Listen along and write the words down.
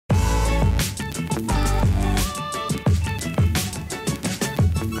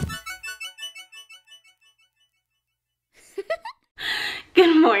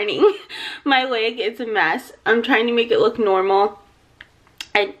morning. My wig is a mess. I'm trying to make it look normal.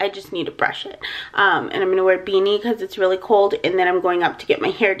 I just need to brush it. And I'm going to wear a beanie because it's really cold. And then I'm going up to get my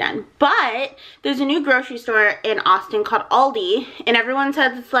hair done. But there's a new grocery store in Austin called Aldi. And everyone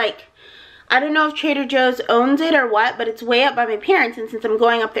says it's like, I don't know if Trader Joe's owns it or what, but it's way up by my parents. And since I'm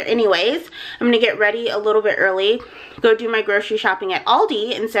going up there anyways, I'm going to get ready a little bit early, go do my grocery shopping at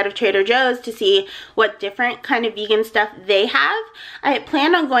Aldi instead of Trader Joe's to see what different kind of vegan stuff they have. I had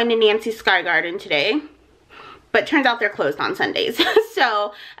planned on going to Nancy's Sky Garden today, but turns out they're closed on Sundays.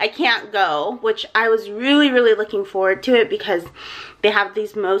 So I can't go, which I was really looking forward to it because they have the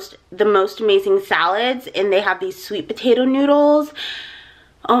most amazing salads, and they have these sweet potato noodles.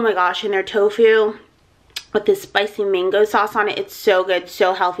 Oh my gosh, and their tofu with this spicy mango sauce on it. It's so good,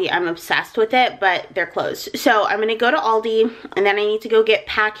 so healthy. I'm obsessed with it, but they're closed. So I'm gonna go to Aldi, and then I need to go get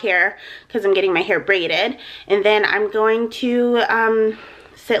pack hair because I'm getting my hair braided. And then I'm going to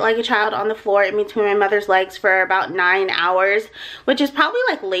sit like a child on the floor in between my mother's legs for about 9 hours, which is probably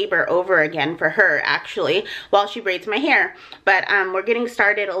like labor over again for her actually, while she braids my hair. But we're getting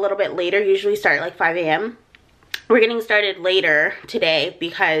started a little bit later. Usually start at like 5 a.m. We're getting started later today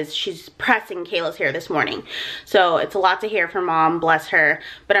because she's pressing Kayla's hair this morning. So it's a lot to hair for mom, bless her.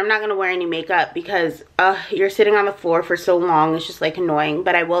 But I'm not going to wear any makeup because you're sitting on the floor for so long. It's just like annoying.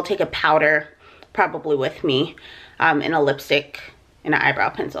 But I will take a powder probably with me, and a lipstick and an eyebrow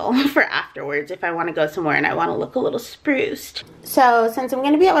pencil for afterwards if I want to go somewhere and I want to look a little spruced. So since I'm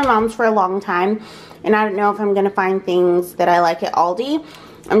going to be at my mom's for a long time and I don't know if I'm going to find things that I like at Aldi,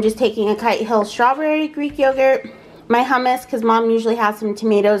 I'm just taking a Kite Hill strawberry Greek yogurt, my hummus, because mom usually has some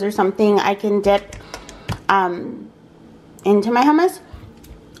tomatoes or something I can dip into my hummus,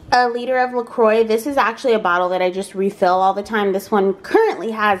 a liter of LaCroix. This is actually a bottle that I just refill all the time. This one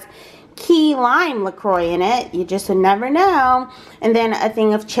currently has key lime LaCroix in it. You just would never know. And then a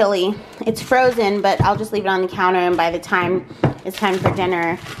thing of chili. It's frozen, but I'll just leave it on the counter, and by the time it's time for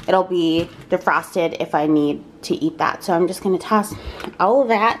dinner, it'll be defrosted if I need to eat that. So I'm just going to toss all of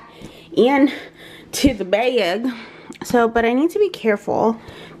that into the bag. So, but I need to be careful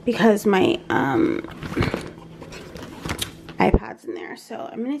because my iPad's in there. So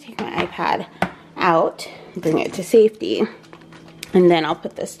I'm going to take my iPad out, bring it to safety, and then I'll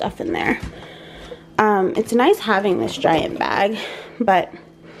put this stuff in there. It's nice having this giant bag, but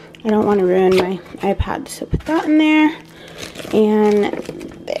I don't want to ruin my iPad. So put that in there. And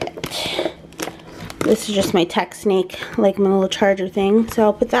this is just my tech snake, like my little charger thing. So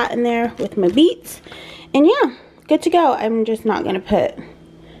I'll put that in there with my Beats. And yeah, good to go. I'm just not going to put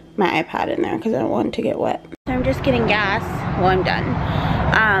my iPad in there because I don't want it to get wet. So I'm just getting gas. Well, I'm done.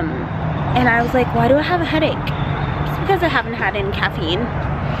 And I was like, why do I have a headache? It's because I haven't had any caffeine.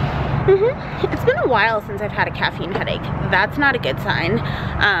 It's been a while since I've had a caffeine headache. That's not a good sign.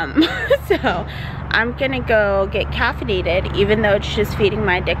 So I'm gonna go get caffeinated, even though it's just feeding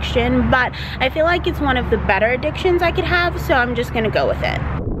my addiction. But I feel like it's one of the better addictions I could have, so I'm just gonna go with it.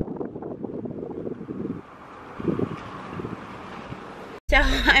 So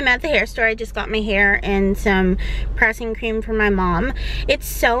I'm at the hair store. I just got my hair and some pressing cream for my mom. It's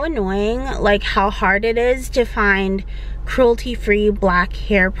so annoying, like how hard it is to find cruelty-free black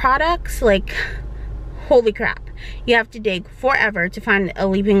hair products. Like, holy crap. You have to dig forever to find a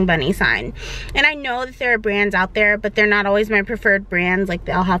Leaping Bunny sign. And I know that there are brands out there, but they're not always my preferred brands. Like,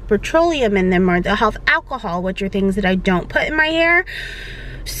 they'll have petroleum in them, or they'll have alcohol, which are things that I don't put in my hair.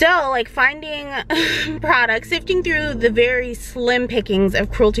 So, like, finding products, sifting through the very slim pickings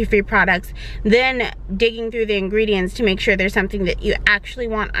of cruelty-free products, then digging through the ingredients to make sure there's something that you actually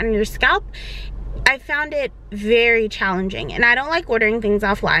want on your scalp, I found it very challenging. And I don't like ordering things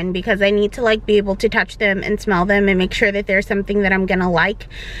offline because I need to, like, be able to touch them and smell them and make sure that there's something that I'm gonna like.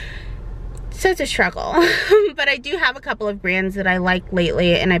 So it's a struggle. But I do have a couple of brands that I like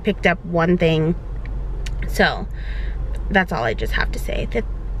lately, and I picked up one thing. So that's all I just have to say. That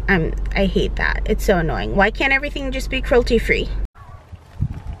I hate that. It's so annoying. Why can't everything just be cruelty free?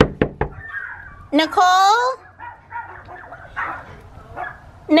 Nicole?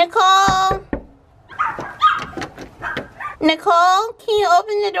 Nicole? Nicole, can you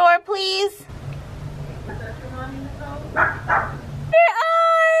open the door, please? You're on!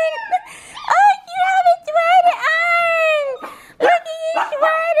 Oh, you have a sweater on! Look at your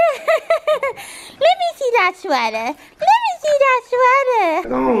sweater! Let me see that sweater. Let me see that sweater.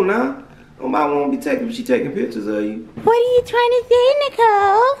 Come on now. Nobody won't be taking pictures of you. What are you trying to say,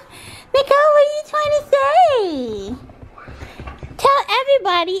 Nicole? Nicole, what are you trying to say? Tell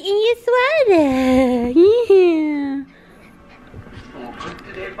everybody in your sweater. Yeah.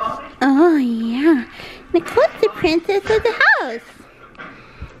 Oh, yeah. Nicole's the princess of the house.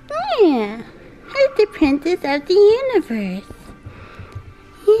 Yeah. It's the princess of the universe.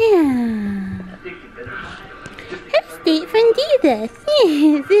 Yeah. It's State from Jesus.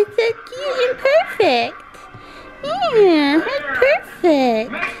 Yes, it's so cute and perfect. Yeah, it's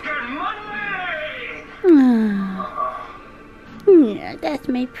perfect. Oh. Yeah, that's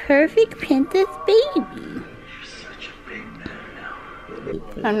my perfect princess baby.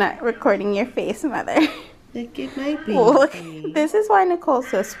 I'm not recording your face, Mother. Look at my baby. Look, this is why Nicole's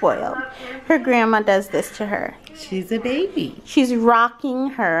so spoiled. Her grandma does this to her. She's a baby. She's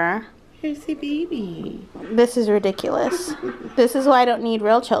rocking her. Here's a baby. This is ridiculous. This is why I don't need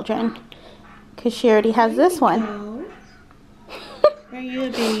real children. Because she already has this one. Are you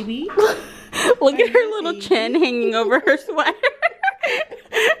a baby? Look at her little chin hanging over her sweater.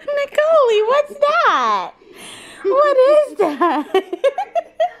 Nicole, what's that? What is that?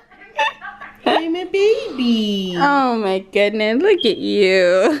 I'm a baby. Oh my goodness, look at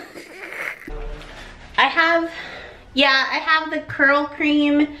you. I have the curl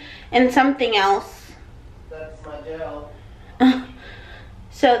cream and something else. That's my gel.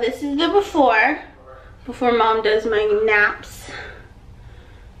 So this is the before Mom does my naps.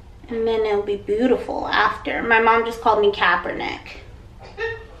 And then it'll be beautiful after. My mom just called me Kaepernick.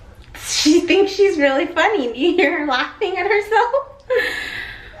 She thinks she's really funny. Do you hear her laughing at herself?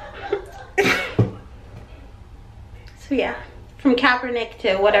 So yeah, from Kaepernick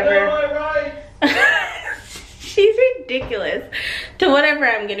to whatever. She's ridiculous. To whatever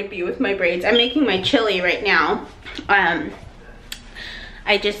I'm gonna be with my braids. I'm making my chili right now. I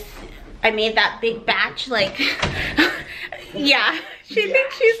made that big batch, like, yeah, she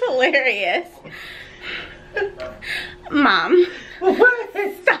thinks she's hilarious. Mom,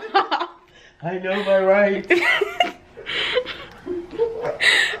 stop. I know my rights.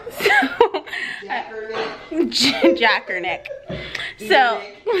 So, Jackernick. So,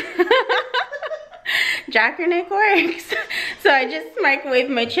 Jackernick works. So I just microwaved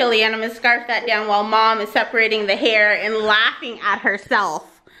my chili and I'm gonna scarf that down while Mom is separating the hair and laughing at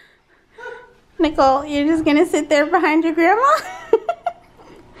herself. Nicole, you're just gonna sit there behind your grandma?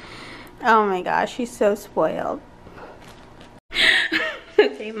 Oh my gosh, she's so spoiled.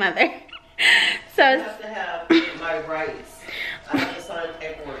 Okay, Mother. So I have to have my rights. I have to sign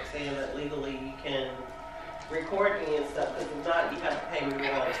paperwork saying that legally you can record me and stuff, because if not, you have to pay me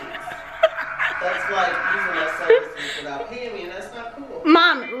royalties. That's like using my services without paying me, and that's not cool.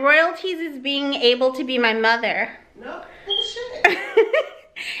 Mom, royalties is being able to be my mother. No, bullshit.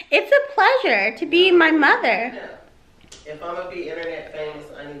 It's a pleasure to be my mother. Yeah. If I'm gonna be internet famous,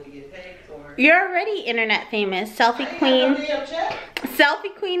 I need to get paid for it. You're already internet famous. Selfie I queen. ain't got no damn check.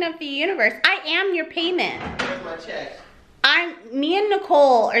 Selfie queen of the universe. I am your payment. Where's my check? Me and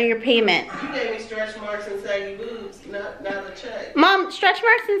Nicole are your payment. You gave me stretch marks and saggy boobs, not a check. Mom, stretch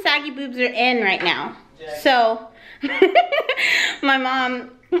marks and saggy boobs are in right now. So, my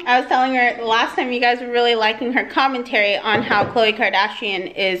mom, I was telling her the last time you guys were really liking her commentary on how Khloe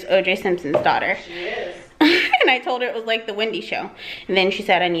Kardashian is O.J. Simpson's daughter. She is. And I told her it was like the Wendy show. And then she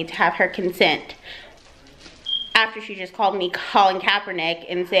said I need to have her consent. After she just called me Colin Kaepernick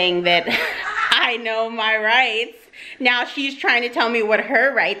and saying that I know my rights. Now she's trying to tell me what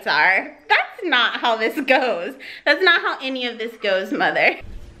her rights are. That's not how this goes. That's not how any of this goes, Mother.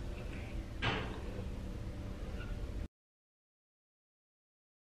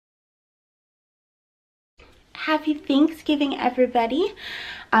 Happy Thanksgiving, everybody.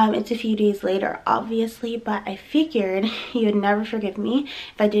 It's a few days later, obviously, but I figured you would never forgive me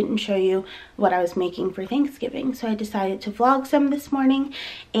if I didn't show you what I was making for Thanksgiving. So I decided to vlog some this morning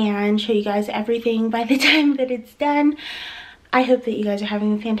and show you guys everything by the time that it's done. I hope that you guys are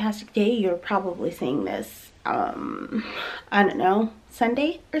having a fantastic day. You're probably seeing this, I don't know,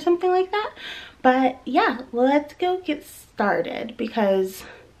 Sunday or something like that. But yeah, let's go get started because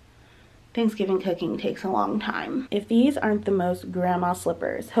Thanksgiving cooking takes a long time. If these aren't the most grandma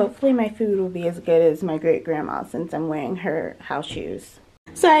slippers, hopefully my food will be as good as my great grandma since I'm wearing her house shoes.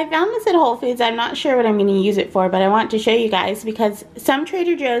 So I found this at Whole Foods. I'm not sure what I'm going to use it for, but I want to show you guys because some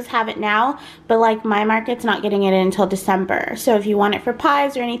Trader Joe's have it now, but like my market's not getting it until December. So if you want it for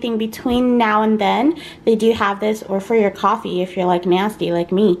pies or anything between now and then, they do have this, or for your coffee if you're like nasty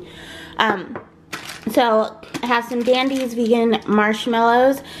like me. So I have some Dandy's vegan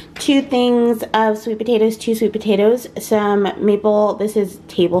marshmallows, 2 things of sweet potatoes, 2 sweet potatoes, some maple, this is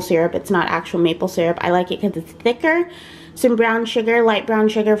table syrup, it's not actual maple syrup. I like it because it's thicker. some brown sugar, light brown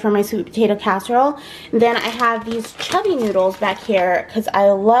sugar for my sweet potato casserole. And then I have these chubby noodles back here because I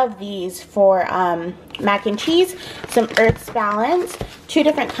love these for mac and cheese. Some Earth's Balance, 2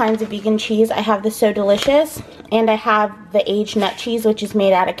 different kinds of vegan cheese. I have the So Delicious, and I have the aged nut cheese, which is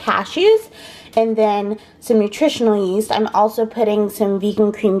made out of cashews. And then some nutritional yeast. I'm also putting some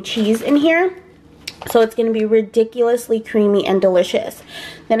vegan cream cheese in here. So it's going to be ridiculously creamy and delicious.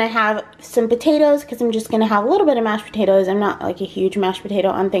 Then I have some potatoes because I'm just going to have a little bit of mashed potatoes. I'm not like a huge mashed potato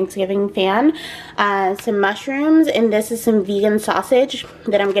on Thanksgiving fan. Some mushrooms, and this is some vegan sausage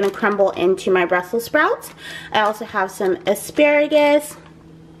that I'm going to crumble into my Brussels sprouts. I also have some asparagus.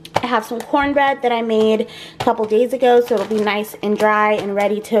 I have some cornbread that I made a couple days ago, so it'll be nice and dry and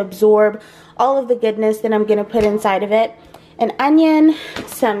ready to absorb all of the goodness that I'm going to put inside of it. An onion,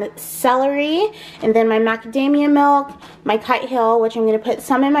 some celery, and then my macadamia milk, my Kite Hill, which I'm going to put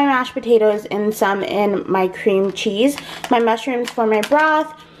some in my mashed potatoes and some in my cream cheese. My mushrooms for my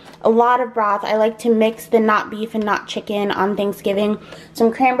broth, a lot of broth. I like to mix the not beef and not chicken on Thanksgiving.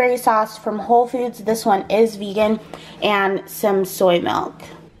 Some cranberry sauce from Whole Foods, this one is vegan, and some soy milk.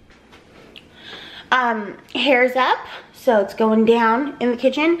 Hair's up. So it's going down in the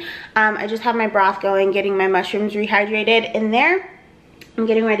kitchen. I just have my broth going, getting my mushrooms rehydrated in there. I'm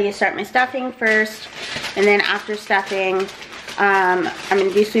getting ready to start my stuffing first. And then after stuffing, I'm going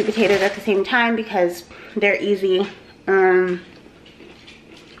to do sweet potatoes at the same time because they're easy. I'm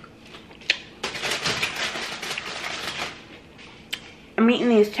eating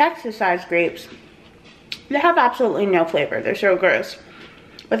these Texas-sized grapes. They have absolutely no flavor. They're so gross.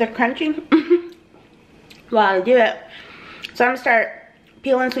 But they're crunchy while I do it. So I'm going to start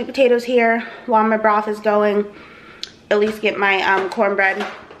peeling sweet potatoes here while my broth is going. At least get my cornbread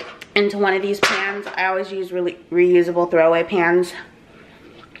into one of these pans. I always use really reusable throwaway pans.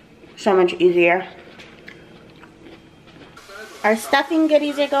 So much easier. Our stuffing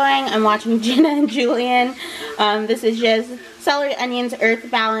goodies are going. I'm watching Jenna and Julian. This is just celery, onions,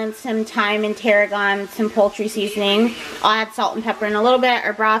 Earth Balance, some thyme and tarragon, some poultry seasoning. I'll add salt and pepper in a little bit.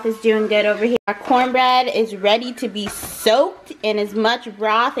 Our broth is doing good over here. Our cornbread is ready to be soaked in as much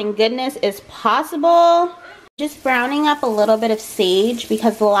broth and goodness as possible. Just browning up a little bit of sage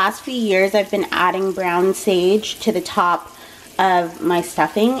because the last few years I've been adding brown sage to the top of my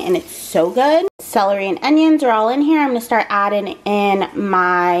stuffing and it's so good. Celery and onions are all in here. I'm going to start adding in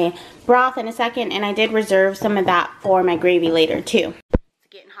my broth in a second, and I did reserve some of that for my gravy later too. It's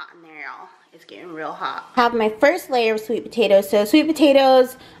getting hot in there, y'all. It's getting real hot. I have my first layer of sweet potatoes. So sweet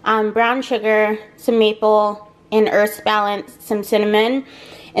potatoes, brown sugar, some maple, and Earth's Balance, some cinnamon.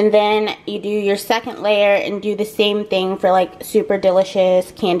 And then you do your second layer and do the same thing for like super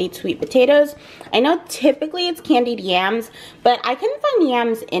delicious candied sweet potatoes. I know typically it's candied yams, but I couldn't find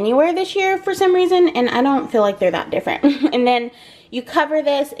yams anywhere this year for some reason, and I don't feel like they're that different. And then you cover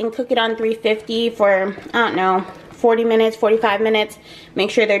this and cook it on 350 for, I don't know, 40 minutes, 45 minutes.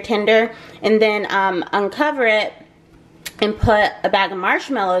 Make sure they're tender. And then uncover it and put a bag of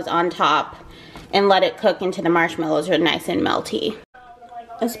marshmallows on top and let it cook until the marshmallows are nice and melty.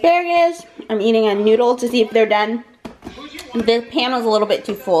 Asparagus, I'm eating a noodle to see if they're done. The pan was a little bit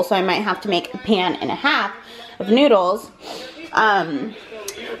too full, so I might have to make a pan and a half of noodles.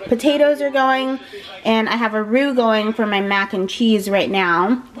 Potatoes are going, and I have a roux going for my mac and cheese right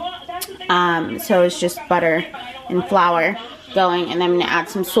now. So it's just butter and flour going, and I'm going to add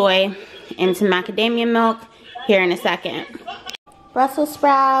some soy and some macadamia milk here in a second. Brussels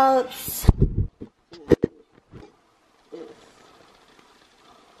sprouts.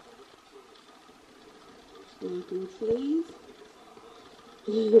 Mac and cheese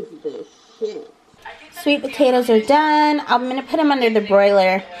is the shit. Sweet potatoes are done. I'm going to put them under the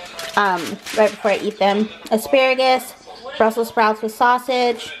broiler right before I eat them. Asparagus, Brussels sprouts with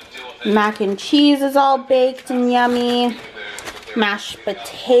sausage, mac and cheese is all baked and yummy. Mashed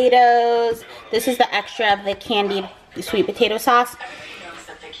potatoes. This is the extra of the candied sweet potato sauce.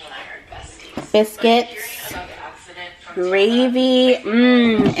 Biscuits, gravy,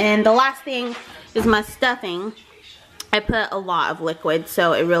 and the last thing is my stuffing. I put a lot of liquid,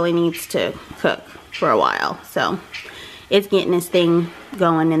 so it really needs to cook for a while. So it's getting this thing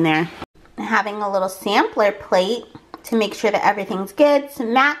going in there. Having a little sampler plate to make sure that everything's good.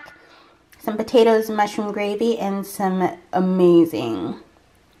 Some mac, some potatoes, mushroom gravy, and some amazing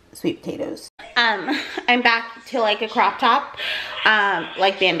sweet potatoes. I'm back to like a crop top,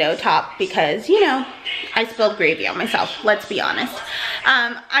 like bandeau top, because you know I spilled gravy on myself, let's be honest.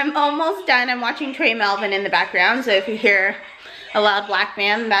 I'm almost done. I'm watching Trey Melvin in the background, so if you hear a loud black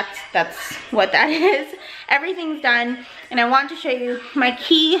man, that's what that is. Everything's done, and I want to show you my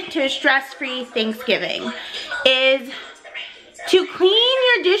key to a stress-free Thanksgiving is to clean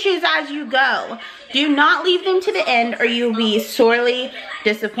your dishes as you go. Do not leave them to the end or you'll be sorely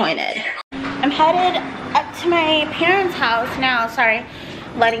disappointed. I'm headed up to my parents' house now. Sorry,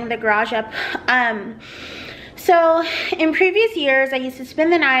 letting the garage up. So in previous years, I used to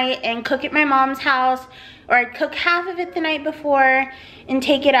spend the night and cook at my mom's house, or I'd cook half of it the night before and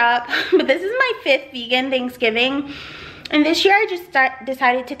take it up. But this is my 5th vegan Thanksgiving. And this year I just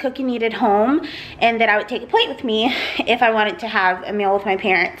decided to cook and eat at home, and that I would take a plate with me if I wanted to have a meal with my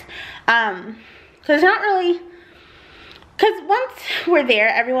parents. So it's not really, because once we're there,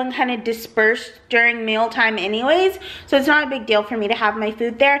 everyone kind of dispersed during mealtime anyways, so it's not a big deal for me to have my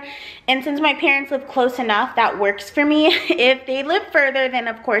food there. And since my parents live close enough, that works for me. If they live further, then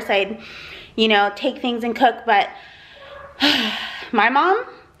of course I'd, you know, take things and cook. But my mom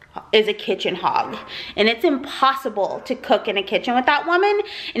is a kitchen hog, and it's impossible to cook in a kitchen with that woman.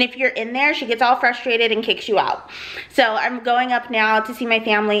 And if you're in there, she gets all frustrated and kicks you out. So I'm going up now to see my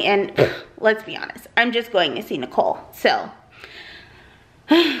family, and let's be honest, I'm just going to see Nicole. So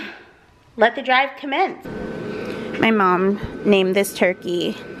let the drive commence. My mom named this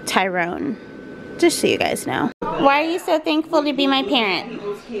turkey Tyrone, just so you guys know. Why are you so thankful to be my parent? I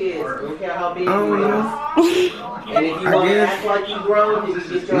don't know. I guess.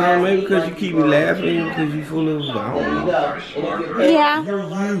 No, maybe because you keep me laughing, because you full of, I don't know. Yeah. You're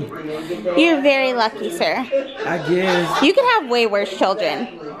you. You're very lucky, sir. I guess. You could have way worse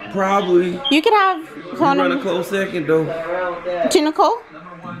children. Probably. You could have You run a close second, though. to Nicole.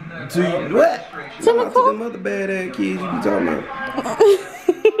 To what? To Nicole. To them other bad ass kids you be talking about.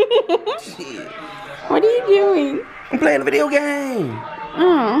 Shit. What are you doing? I'm playing a video game.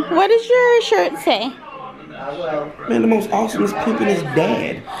 Oh, what does your shirt say? Man, the most awesomest pimp is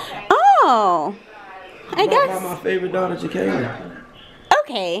dad. Oh, I By guess. my favorite daughter, Jaquela.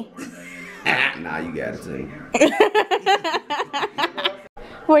 Okay. Nah, you got it too.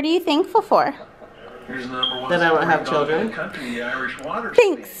 What are you thankful for? That I don't have children.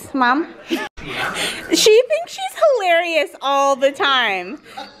 Thanks, Mom. She thinks she's hilarious all the time.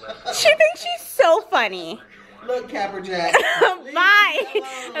 She thinks she's so funny. Look, Capperjack. Bye.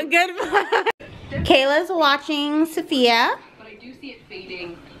 Goodbye. Kayla's watching Sophia.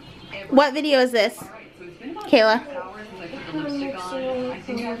 What video is this, Kayla?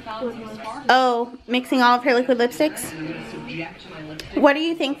 Oh, mixing all of her liquid lipsticks? What are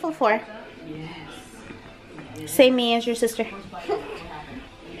you thankful for? Say me as your sister.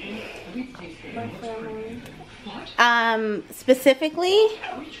 Specifically,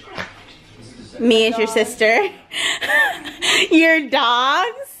 me as your sister. Your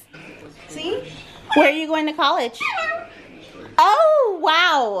dogs? See? Where are you going to college? Oh,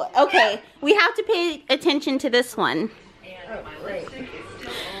 wow. Okay, we have to pay attention to this one.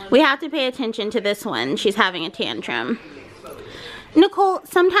 We have to pay attention to this one. She's having a tantrum. Nicole,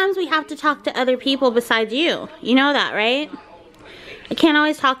 sometimes we have to talk to other people besides you. You know that, right? I can't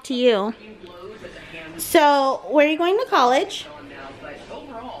always talk to you. So, where are you going to college?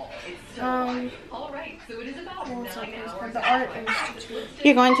 The Art Institute.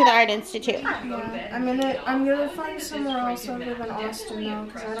 You're going to the Art Institute. Yeah, I'm gonna find somewhere else other than Austin now,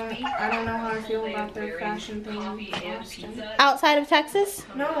 because I don't know how I feel about their fashion thing in Austin. Outside of Texas?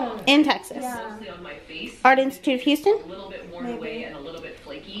 No. In Texas? Yeah. Art Institute of Houston? Maybe.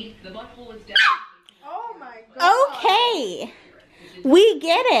 Oh my god. Okay. We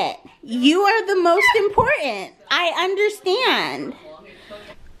get it. You are the most important. I understand.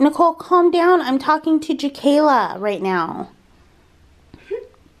 Nicole, calm down. I'm talking to Jaquela right now.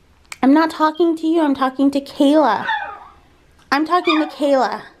 I'm not talking to you. I'm talking to Kayla. I'm talking to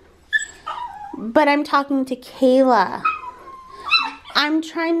Kayla. But I'm talking to Kayla. I'm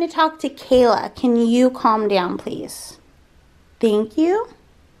trying to talk to Kayla. Can you calm down, please? Thank you.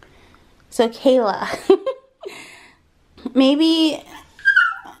 So, Kayla. Maybe...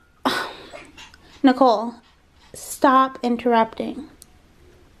 Nicole, stop interrupting.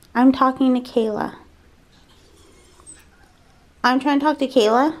 I'm talking to Kayla. I'm trying to talk to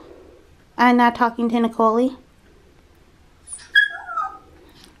Kayla. I'm not talking to Nicole.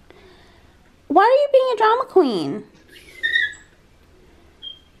 Why are you being a drama queen?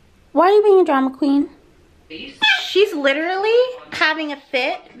 Why are you being a drama queen? She's literally having a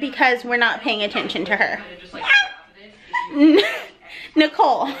fit because we're not paying attention to her.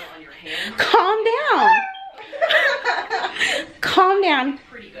 Nicole, calm down. Calm down.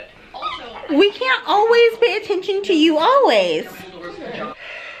 We can't always pay attention to you always.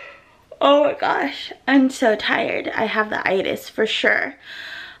 Oh my gosh, I'm so tired. I have the itis for sure.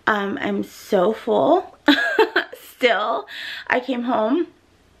 I'm so full still. I came home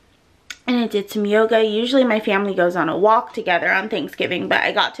and I did some yoga. Usually my family goes on a walk together on Thanksgiving, but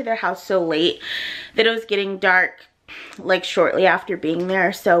I got to their house so late that it was getting dark like shortly after being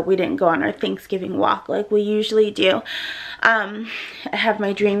there, so we didn't go on our Thanksgiving walk like we usually do. I have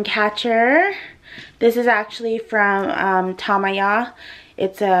my dream catcher. This is actually from Tamaya.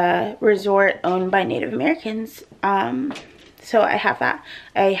 It's a resort owned by Native Americans. So I have that.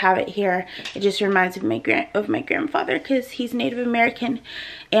 I have it here. It just reminds me of my grandfather, because he's Native American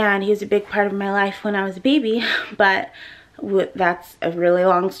and he was a big part of my life when I was a baby. But that's a really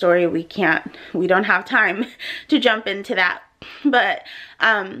long story. We don't have time to jump into that. But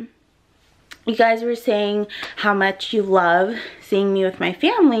you guys were saying how much you love seeing me with my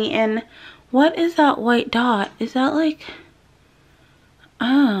family, and what is that white dot? Is that like,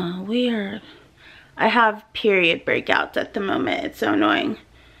 oh, weird. I have period breakouts at the moment. It's so annoying.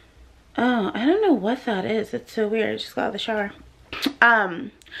 Oh, I don't know what that is. It's so weird. I just got out of the shower.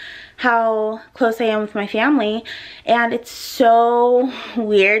 How close I am with my family, and it's so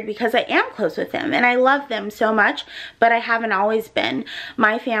weird because I am close with them and I love them so much, but I haven't always been.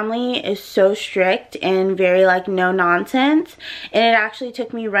 My family is so strict and very like no nonsense, and it actually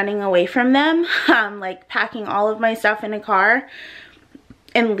took me running away from them, like packing all of my stuff in a car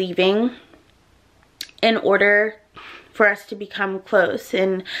and leaving in order for us to become close.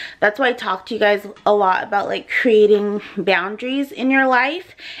 And that's why I talk to you guys a lot about like creating boundaries in your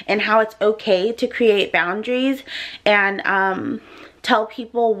life and how it's okay to create boundaries, and tell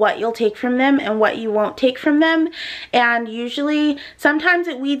people what you'll take from them and what you won't take from them. And usually sometimes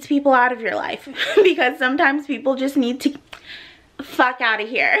it weeds people out of your life because sometimes people just need to fuck out of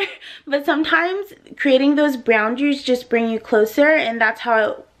here. But sometimes creating those boundaries just bring you closer, and that's how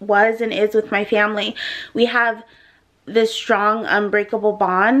it was and is with my family. We have this strong unbreakable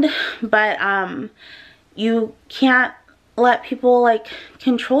bond, but you can't let people like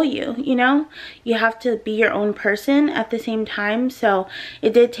control you, you know? You have to be your own person at the same time. So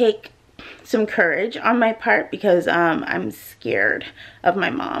it did take some courage on my part, because I'm scared of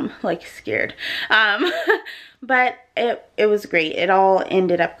my mom, like scared. But it was great. It all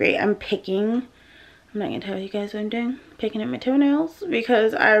ended up great. I'm not gonna tell you guys what I'm doing. Picking at my toenails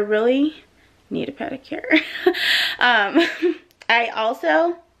because I really need a pedicure. I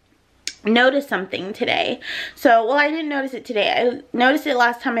also noticed something today. So, well, I didn't notice it today. I noticed it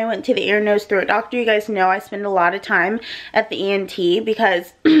last time I went to the ear, nose, throat doctor. You guys know I spend a lot of time at the ENT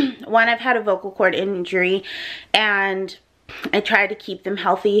because one, I've had a vocal cord injury and I try to keep them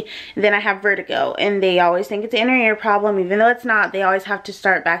healthy. Then I have vertigo, and they always think it's an inner ear problem, even though it's not. They always have to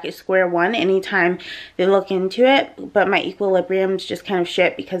start back at square one anytime they look into it. But my equilibrium's just kind of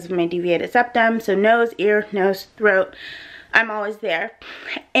shit because of my deviated septum. So nose, ear, nose, throat, I'm always there.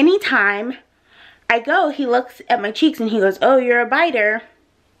 Anytime I go, he looks at my cheeks and he goes, "Oh, you're a biter,"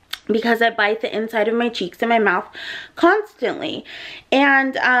 because I bite the inside of my cheeks and my mouth constantly.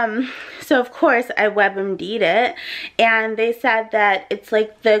 And so of course I WebMD'd it, and they said that it's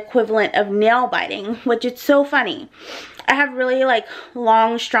like the equivalent of nail biting, which is so funny. I have really like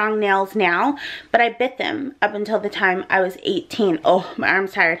long, strong nails now, but I bit them up until the time I was 18. Oh, my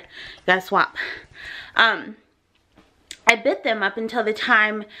arm's tired. Gotta swap. I bit them up until the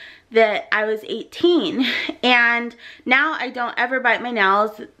time that I was 18, and now I don't ever bite my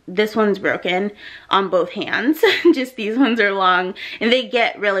nails. This one's broken on both hands. Just these ones are long, and they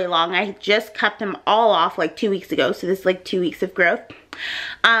get really long. I just cut them all off like 2 weeks ago, so this is like 2 weeks of growth.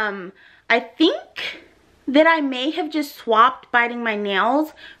 I think that I may have just swapped biting my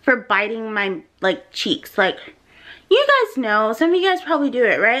nails for biting my like cheeks. Like, you guys know, some of you guys probably do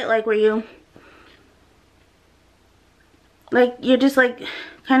it, right? Like where you like, you're just like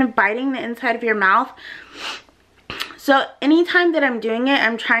kind of biting the inside of your mouth. So anytime that I'm doing it,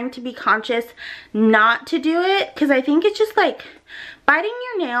 I'm trying to be conscious not to do it, because I think it's just like biting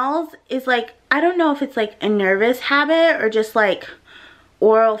your nails is like, I don't know if it's like a nervous habit or just like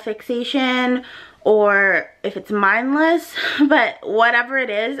oral fixation, or if it's mindless, but whatever it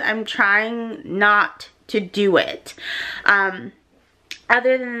is, I'm trying not to do it.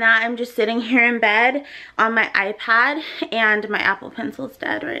 Other than that, I'm just sitting here in bed on my iPad, and my Apple Pencil's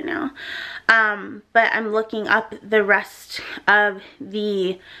dead right now. But I'm looking up the rest of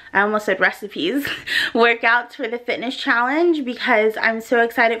the, I almost said recipes, workouts for the fitness challenge, because I'm so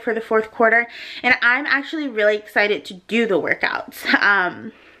excited for the fourth quarter, and I'm actually really excited to do the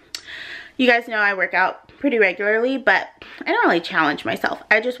workouts. You guys know I work out pretty regularly, but I don't really challenge myself.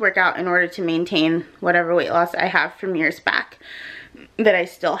 I just work out in order to maintain whatever weight loss I have from years back. that I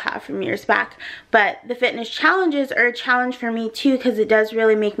still have from years back. But the fitness challenges are a challenge for me too, because it does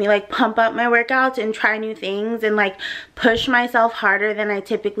really make me like pump up my workouts and try new things and like push myself harder than I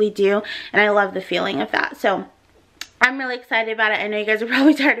typically do, and I love the feeling of that. So I'm really excited about it. I know you guys are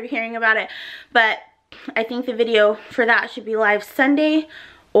probably tired of hearing about it, but I think the video for that should be live Sunday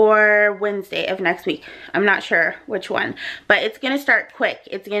or Wednesday of next week. I'm not sure which one, but it's gonna start quick.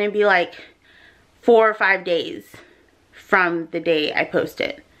 It's gonna be like 4 or 5 days from the day I post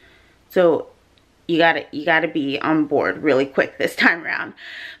it. So you gotta be on board really quick this time around.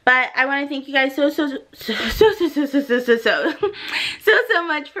 But I want to thank you guys so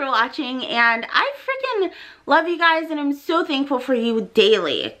much for watching, and I freaking love you guys, and I'm so thankful for you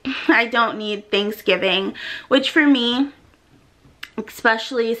daily. I don't need Thanksgiving, which for me,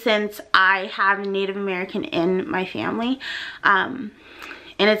 especially since I have Native American in my family,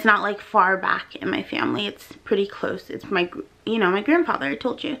 and it's not like far back in my family, it's pretty close. It's my, you know, my grandfather, I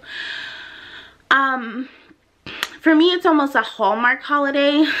told you. For me, it's almost a Hallmark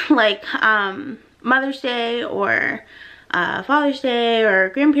holiday, like Mother's Day or Father's Day or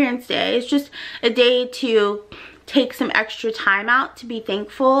Grandparents' Day. It's just a day to take some extra time out to be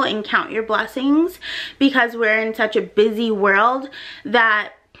thankful and count your blessings, because we're in such a busy world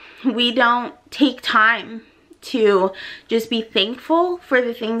that we don't take time to just be thankful for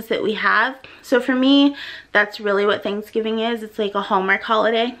the things that we have. So for me, that's really what Thanksgiving is. It's like a Hallmark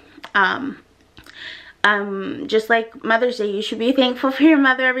holiday. Just like Mother's Day, you should be thankful for your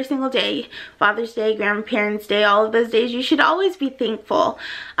mother every single day. Father's Day, Grandparents' Day, all of those days, you should always be thankful.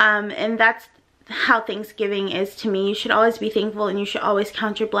 And that's how Thanksgiving is to me. You should always be thankful, and you should always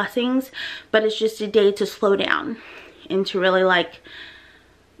count your blessings, but it's just a day to slow down and to really like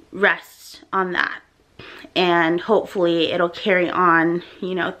rest on that. And hopefully it'll carry on,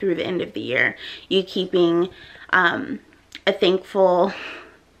 you know, through the end of the year. You keeping a thankful,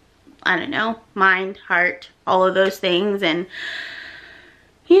 I don't know, mind, heart, all of those things, and,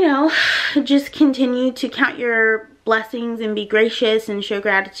 you know, just continue to count your blessings and be gracious and show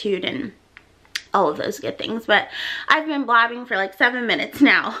gratitude and all of those good things. But I've been blabbing for like 7 minutes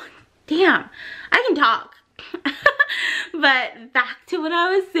now. Damn, I can talk. But back to what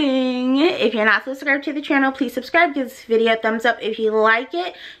I was saying. If you're not subscribed to the channel, please subscribe. Give this video a thumbs up if you like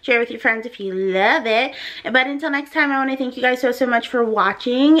it. Share with your friends if you love it. But until next time, I want to thank you guys so much for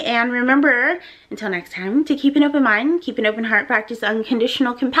watching. And remember, until next time, to keep an open mind, keep an open heart, practice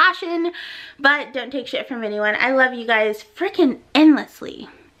unconditional compassion, but don't take shit from anyone. I love you guys freaking endlessly.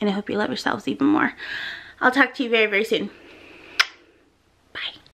 And I hope you love yourselves even more. I'll talk to you very, very soon.